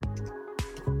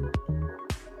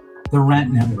The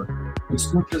Rant Network with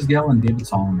Stuart Brisgell and David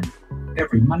Solomon.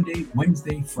 Every Monday,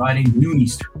 Wednesday, Friday, noon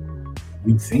Eastern.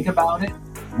 We think about it,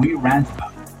 we rant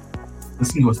about it.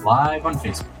 Listen to us live on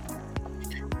Facebook.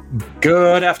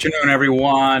 Good afternoon,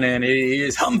 everyone, and it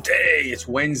is Hump Day. It's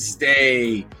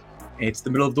Wednesday. It's the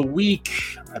middle of the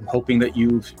week. I'm hoping that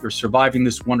you're surviving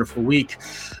this wonderful week.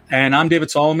 And I'm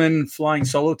David Solomon, flying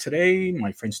solo today.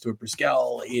 My friend Stuart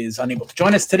Brisgell is unable to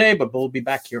join us today, but we'll be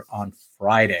back here on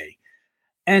Friday.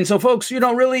 And so, folks,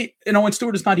 when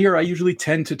Stuart is not here, I usually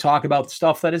tend to talk about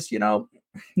stuff that is,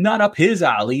 not up his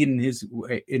alley in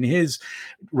his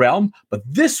realm. But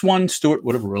this one, Stuart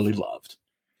would have really loved.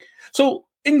 So,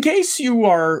 in case you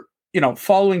are,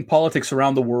 following politics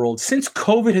around the world, since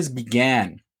COVID has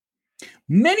began,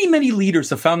 many, many leaders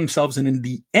have found themselves in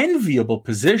the enviable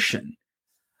position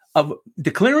of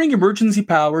declaring emergency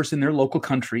powers in their local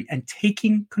country and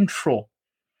taking control.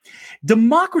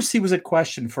 Democracy was at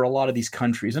question for a lot of these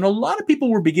countries, and a lot of people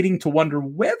were beginning to wonder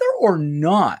whether or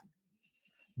not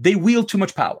they wield too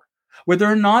much power, whether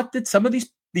or not that some of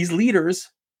these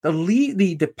leaders,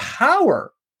 the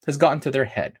power has gotten to their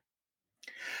head.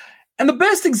 And the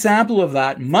best example of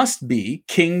that must be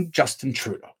King Justin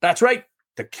Trudeau. That's right.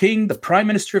 The King, the Prime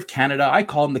Minister of Canada. I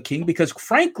call him the King because,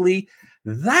 frankly,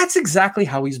 that's exactly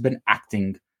how he's been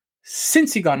acting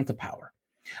since he got into power.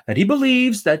 That he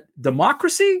believes that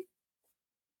democracy,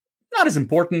 not as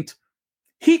important.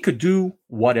 He could do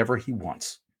whatever he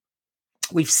wants.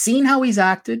 We've seen how he's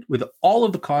acted with all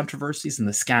of the controversies and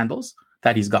the scandals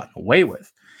that he's gotten away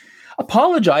with.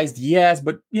 Apologized, yes,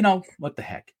 but, what the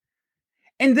heck?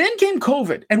 And then came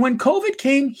COVID. And when COVID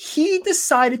came, he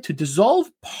decided to dissolve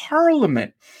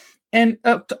parliament and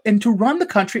to run the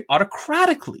country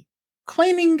autocratically,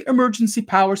 claiming emergency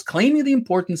powers, claiming the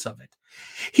importance of it.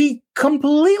 He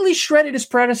completely shredded his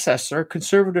predecessor,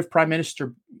 Conservative Prime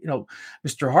Minister,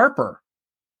 Mr. Harper.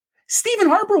 Stephen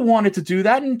Harper wanted to do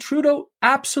that, and Trudeau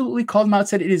absolutely called him out,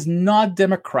 said it is not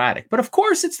democratic. But of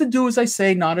course, it's the do as I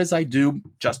say, not as I do,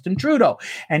 Justin Trudeau.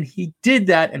 And he did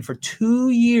that, and for 2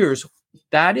 years,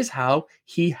 that is how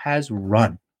he has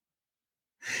run.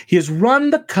 He has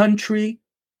run the country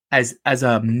as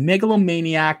a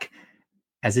megalomaniac,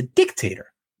 as a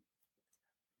dictator.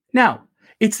 Now,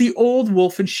 it's the old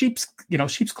wolf in sheep's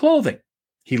clothing.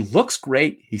 He looks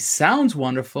great. He sounds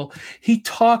wonderful. He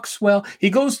talks well. He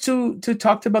goes to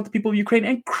talk about the people of Ukraine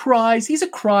and cries. He's a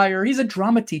crier. He's a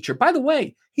drama teacher. By the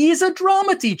way, he is a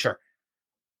drama teacher.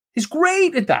 He's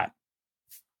great at that.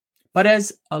 But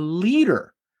as a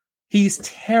leader, he's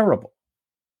terrible.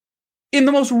 In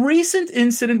the most recent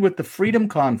incident with the Freedom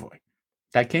Convoy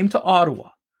that came to Ottawa,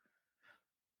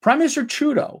 Prime Minister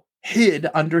Trudeau hid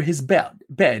under his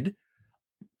bed,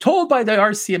 told by the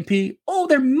RCMP,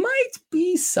 there might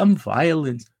be some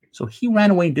violence. So he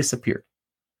ran away and disappeared.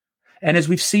 And as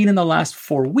we've seen in the last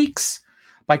 4 weeks,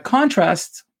 by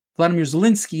contrast, Vladimir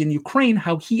Zelensky in Ukraine,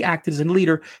 how he acted as a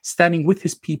leader, standing with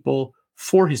his people,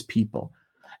 for his people.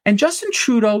 And Justin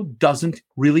Trudeau doesn't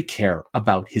really care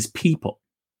about his people.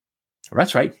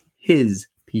 That's right, his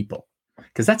people.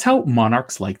 Because that's how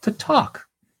monarchs like to talk.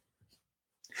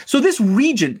 So this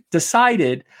regent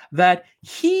decided that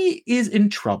he is in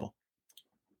trouble.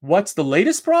 What's the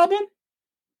latest problem?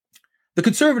 The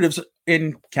Conservatives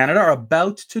in Canada are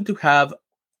about to have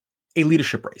a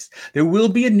leadership race. There will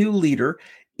be a new leader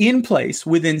in place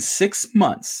within 6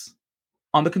 months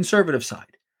on the Conservative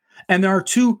side. And there are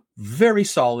two very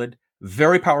solid,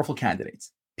 very powerful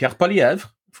candidates. Pierre Poilievre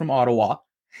from Ottawa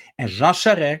and Jean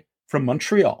Charest from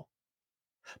Montreal.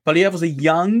 Poilievre was a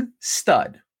young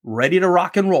stud, ready to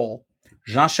rock and roll.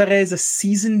 Jean Charest is a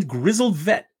seasoned, grizzled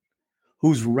vet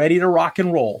who's ready to rock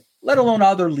and roll, let alone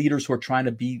other leaders who are trying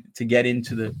to get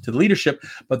into the leadership.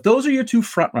 But those are your two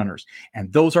frontrunners,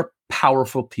 and those are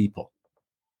powerful people.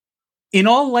 In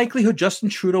all likelihood, Justin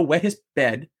Trudeau wet his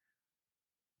bed,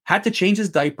 had to change his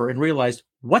diaper, and realized,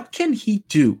 what can he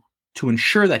do to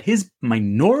ensure that his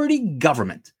minority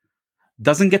government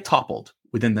doesn't get toppled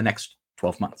within the next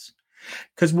 12 months?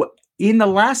 Because in the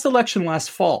last election last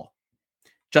fall,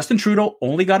 Justin Trudeau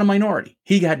only got a minority.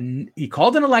 He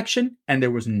called an election, and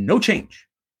there was no change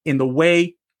in the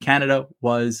way Canada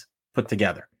was put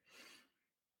together.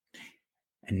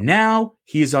 And now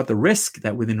he is at the risk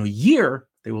that within a year,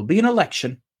 there will be an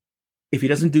election if he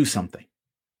doesn't do something.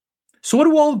 So what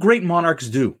do all great monarchs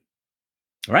do?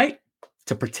 Right?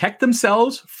 To protect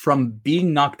themselves from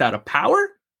being knocked out of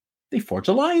power, they forge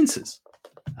alliances.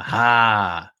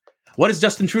 Aha. What does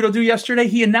Justin Trudeau do yesterday?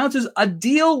 He announces a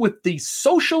deal with the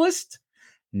Socialist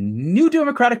New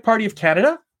Democratic Party of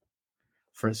Canada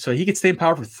so he could stay in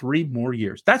power for 3 more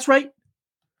years. That's right.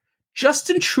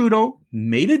 Justin Trudeau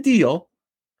made a deal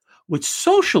with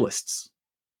socialists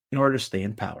in order to stay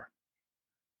in power.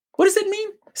 What does it mean?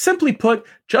 Simply put,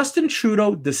 Justin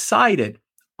Trudeau decided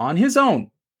on his own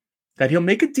that he'll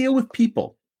make a deal with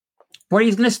people where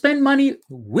he's going to spend money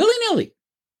willy-nilly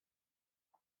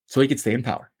so he could stay in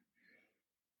power.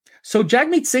 So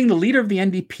Jagmeet Singh, the leader of the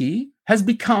NDP, has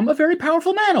become a very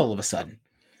powerful man all of a sudden.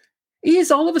 He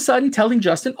is all of a sudden telling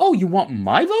Justin, oh, you want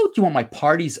my vote? You want my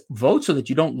party's vote so that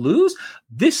you don't lose?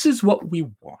 This is what we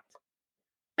want.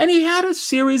 And he had a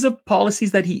series of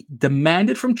policies that he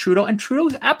demanded from Trudeau, and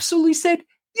Trudeau absolutely said,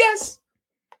 yes.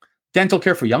 Dental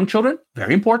care for young children,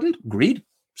 very important. Agreed.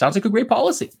 Sounds like a great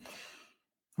policy,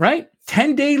 right?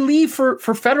 10-day leave for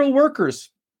federal workers.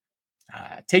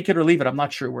 Take it or leave it. I'm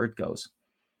not sure where it goes.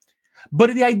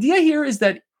 But the idea here is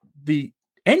that the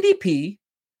NDP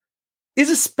is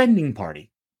a spending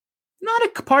party. Not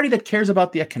a party that cares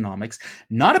about the economics,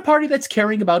 not a party that's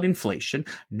caring about inflation,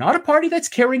 not a party that's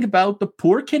caring about the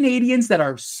poor Canadians that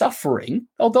are suffering.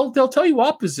 Although they'll tell you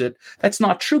opposite. That's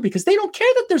not true because they don't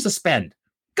care that there's a spend.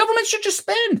 Government should just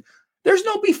spend. There's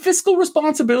no fiscal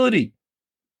responsibility.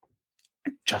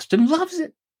 Justin loves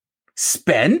it.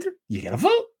 Spend, you get a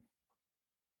vote.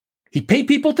 He paid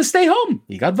people to stay home.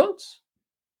 He got votes.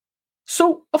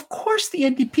 So, of course, the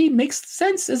NDP makes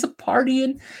sense as a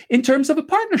party in terms of a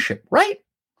partnership, right?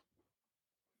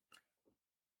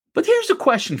 But here's a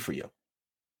question for you.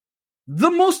 The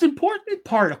most important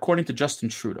part, according to Justin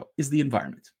Trudeau, is the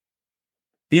environment.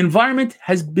 The environment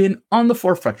has been on the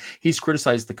forefront. He's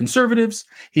criticized the Conservatives.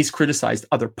 He's criticized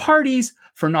other parties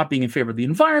for not being in favor of the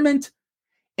environment.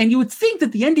 And you would think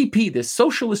that the NDP, this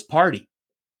socialist party,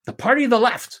 the party of the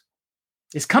left,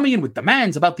 is coming in with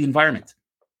demands about the environment.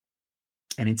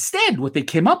 And instead, what they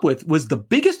came up with was the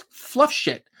biggest fluff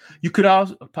shit you could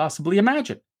possibly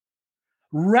imagine.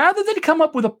 Rather than come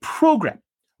up with a program,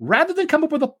 rather than come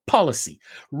up with a policy,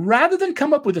 rather than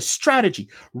come up with a strategy,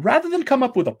 rather than come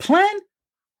up with a plan,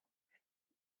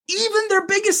 even their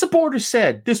biggest supporters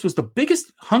said this was the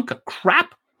biggest hunk of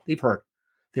crap they've heard.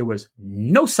 There was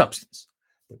no substance.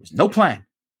 There was no plan.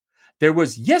 There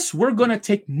was, yes, we're going to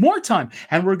take more time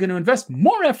and we're going to invest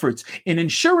more efforts in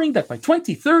ensuring that by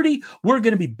 2030, we're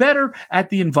going to be better at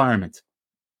the environment.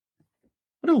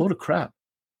 What a load of crap.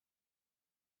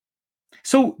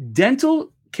 So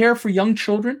dental care for young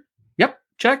children, yep,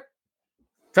 check.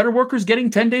 Federal workers getting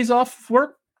 10 days off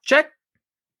work, check.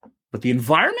 But the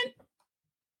environment?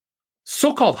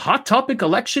 So-called hot topic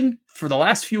election for the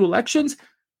last few elections?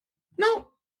 No.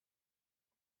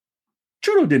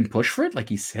 Trudeau didn't push for it like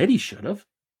he said he should have.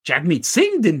 Jagmeet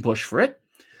Singh didn't push for it.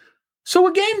 So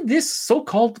again, this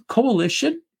so-called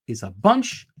coalition is a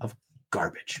bunch of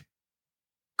garbage.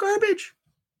 Garbage.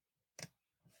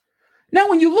 Now,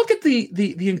 when you look at the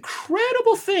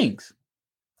incredible things,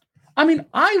 I mean,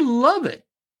 I love it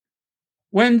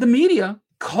when the media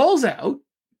calls out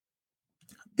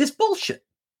this bullshit.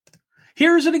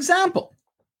 Here's an example.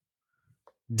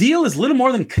 Deal is little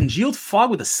more than congealed fog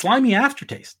with a slimy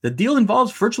aftertaste. The deal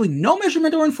involves virtually no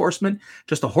measurement or enforcement,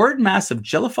 just a horrid mass of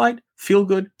jellified,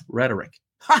 feel-good rhetoric.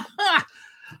 Ha ha!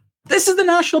 This is the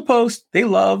National Post. They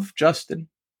love Justin.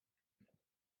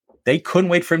 They couldn't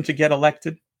wait for him to get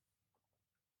elected.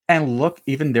 And look,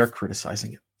 even they're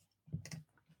criticizing it.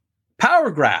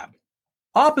 Power grab.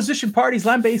 Opposition parties,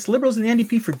 land-based liberals, and the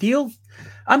NDP for deal.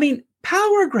 I mean,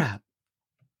 power grab.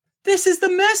 This is the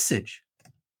message.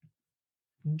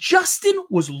 Justin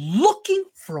was looking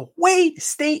for a way to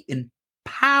stay in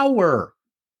power.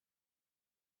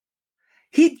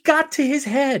 He got to his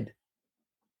head.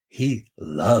 He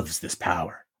loves this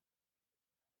power.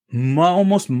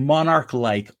 Almost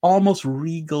monarch-like, almost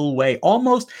regal way,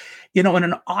 almost, in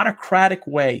an autocratic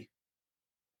way.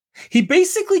 He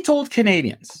basically told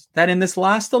Canadians that in this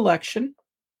last election,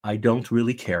 I don't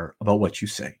really care about what you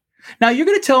say. Now, you're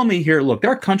going to tell me here, look,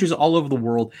 there are countries all over the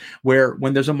world where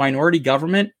when there's a minority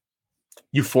government,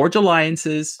 you forge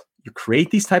alliances, you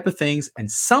create these type of things, and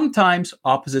sometimes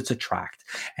opposites attract.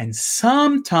 And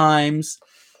sometimes,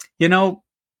 you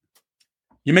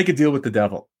make a deal with the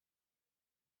devil.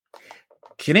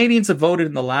 Canadians have voted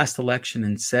in the last election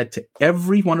and said to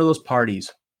every one of those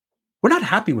parties, we're not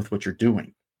happy with what you're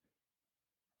doing.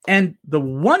 And the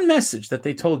one message that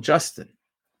they told Justin,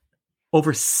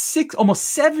 almost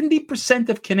 70%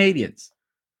 of Canadians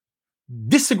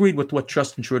disagreed with what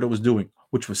Justin Trudeau was doing,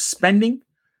 which was spending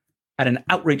at an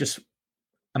outrageous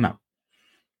amount.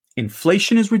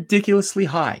 Inflation is ridiculously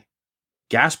high.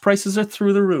 Gas prices are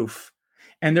through the roof.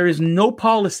 And there is no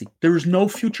policy. There is no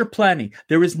future planning.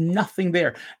 There is nothing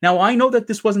there. Now, I know that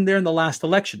this wasn't there in the last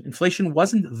election. Inflation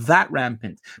wasn't that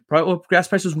rampant. Gas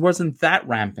prices wasn't that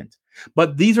rampant.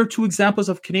 But these are two examples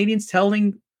of Canadians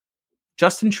telling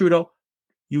Justin Trudeau,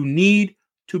 you need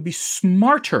to be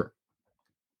smarter.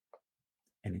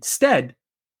 And instead,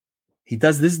 he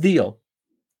does this deal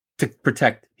to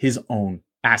protect his own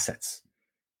assets.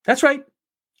 That's right.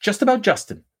 Just about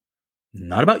Justin.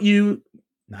 Not about you,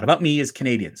 not about me as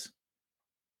Canadians.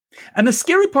 And the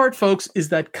scary part, folks, is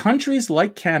that countries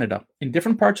like Canada in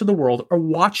different parts of the world are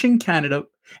watching Canada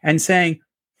and saying,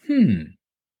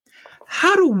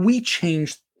 how do we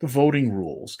change the voting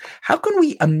rules? How can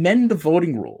we amend the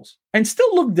voting rules and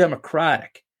still look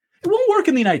democratic? It won't work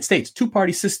in the United States.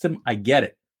 Two-party system, I get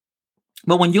it.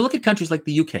 But when you look at countries like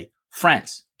the UK,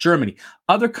 France, Germany,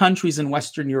 other countries in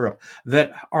Western Europe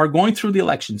that are going through the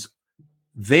elections,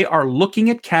 they are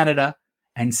looking at Canada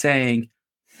and saying,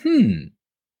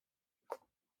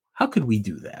 how could we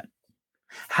do that?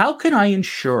 How can I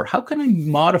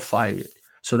modify it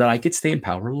so that I could stay in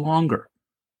power longer?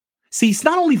 See, it's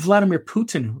not only Vladimir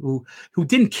Putin who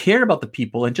didn't care about the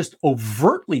people and just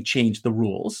overtly changed the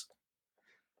rules.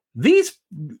 These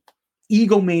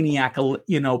egomaniac,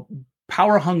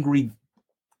 power-hungry,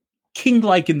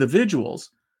 king-like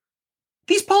individuals,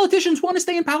 these politicians want to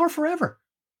stay in power forever.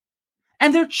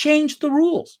 And they've changed the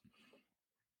rules.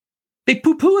 They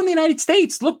poo-poo in the United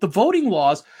States. Look, the voting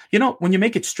laws, when you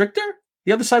make it stricter,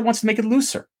 the other side wants to make it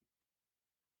looser.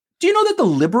 Do you know that the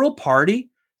Liberal Party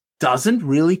doesn't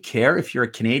really care if you're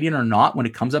a Canadian or not when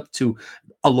it comes up to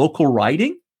a local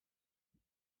riding?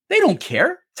 They don't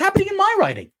care. It's happening in my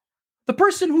riding. The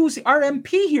person who's our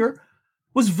MP here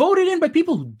was voted in by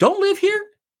people who don't live here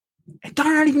and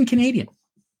aren't even Canadian.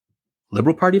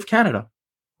 Liberal Party of Canada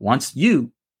wants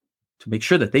you to make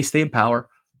sure that they stay in power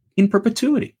in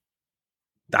perpetuity.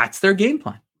 That's their game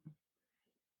plan.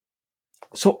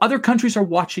 So other countries are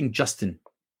watching Justin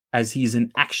as he's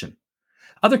in action.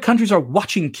 Other countries are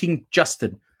watching King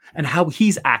Justin and how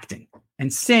he's acting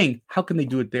and saying, how can they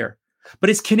do it there?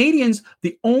 But as Canadians,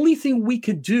 the only thing we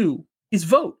could do is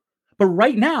vote. But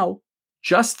right now,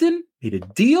 Justin made a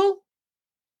deal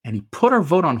and he put our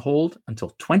vote on hold until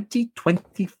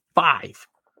 2025.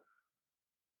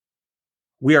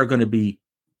 We are going to be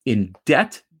in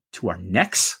debt to our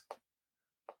necks.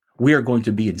 We are going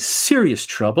to be in serious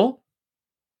trouble.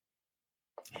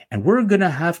 And we're going to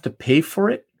have to pay for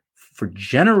it for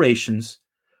generations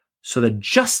so that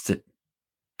Justin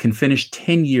can finish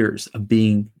 10 years of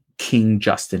being King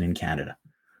Justin in Canada.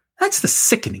 That's the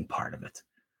sickening part of it.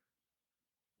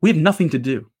 We have nothing to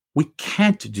do. We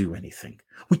can't do anything.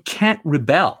 We can't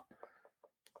rebel.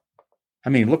 I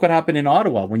mean, look what happened in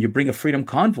Ottawa when you bring a freedom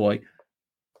convoy.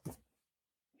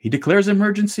 He declares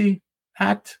emergency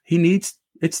act. It's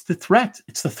the threat.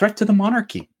 It's the threat to the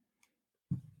monarchy.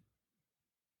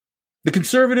 The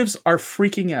Conservatives are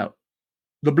freaking out.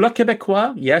 The Bloc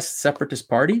Québécois, yes, separatist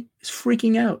party, is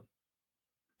freaking out.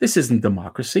 This isn't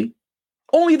democracy.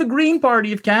 Only the Green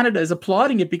Party of Canada is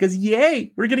applauding it because,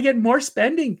 yay, we're going to get more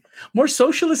spending, more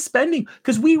socialist spending,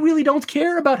 because we really don't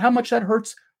care about how much that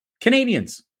hurts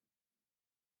Canadians.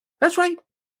 That's right.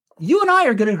 You and I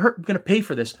are going to pay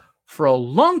for this for a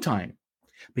long time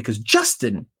because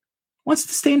Justin wants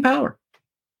to stay in power.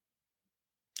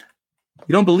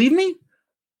 You don't believe me?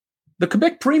 The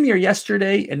Quebec premier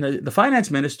yesterday and the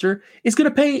finance minister is going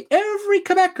to pay every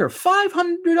Quebecer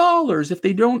 $500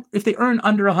 if they earn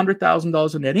under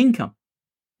 $100,000 of net income.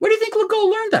 Where do you think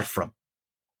Legault learned that from?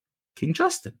 King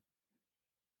Justin.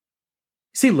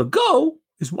 See, Legault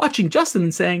is watching Justin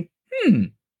and saying,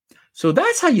 so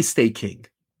that's how you stay king.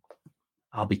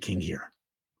 I'll be king here.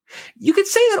 You could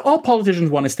say that all politicians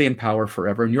want to stay in power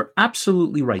forever, and you're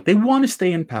absolutely right. They want to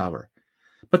stay in power.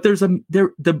 But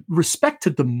the respect to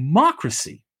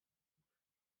democracy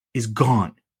is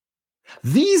gone.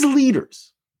 These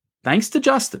leaders, thanks to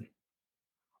Justin,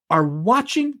 are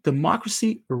watching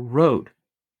democracy erode.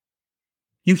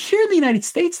 You hear in the United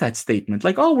States that statement,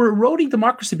 like, oh, we're eroding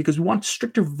democracy because we want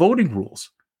stricter voting rules.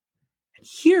 And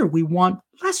here we want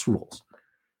less rules.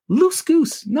 Loose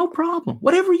goose, no problem.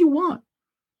 Whatever you want.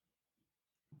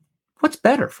 What's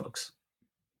better, folks?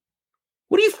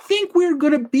 What do you think we're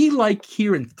going to be like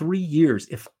here in 3 years?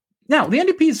 Now, the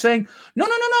NDP is saying, no,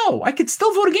 I could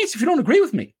still vote against if you don't agree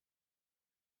with me.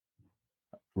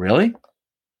 Really?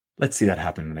 Let's see that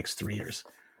happen in the next 3 years.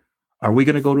 Are we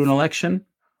going to go to an election,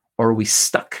 or are we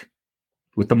stuck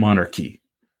with the monarchy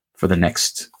for the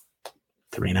next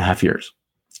 3.5 years?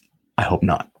 I hope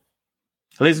not.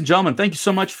 Ladies and gentlemen, thank you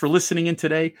so much for listening in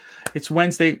today. It's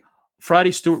Wednesday.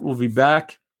 Friday, Stuart will be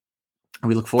back. And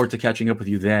we look forward to catching up with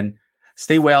you then.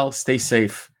 Stay well, stay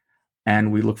safe,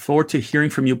 and we look forward to hearing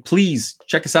from you. Please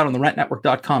check us out on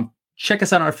therentnetwork.com. Check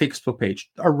us out on our Facebook page,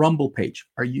 our Rumble page,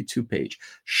 our YouTube page.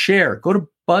 Share. Go to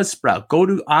Buzzsprout. Go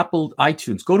to Apple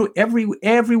iTunes. Go to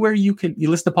everywhere you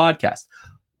listen to podcasts.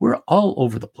 We're all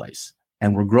over the place,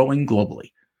 and we're growing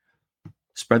globally.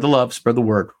 Spread the love. Spread the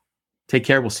word. Take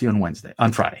care. We'll see you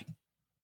on Friday.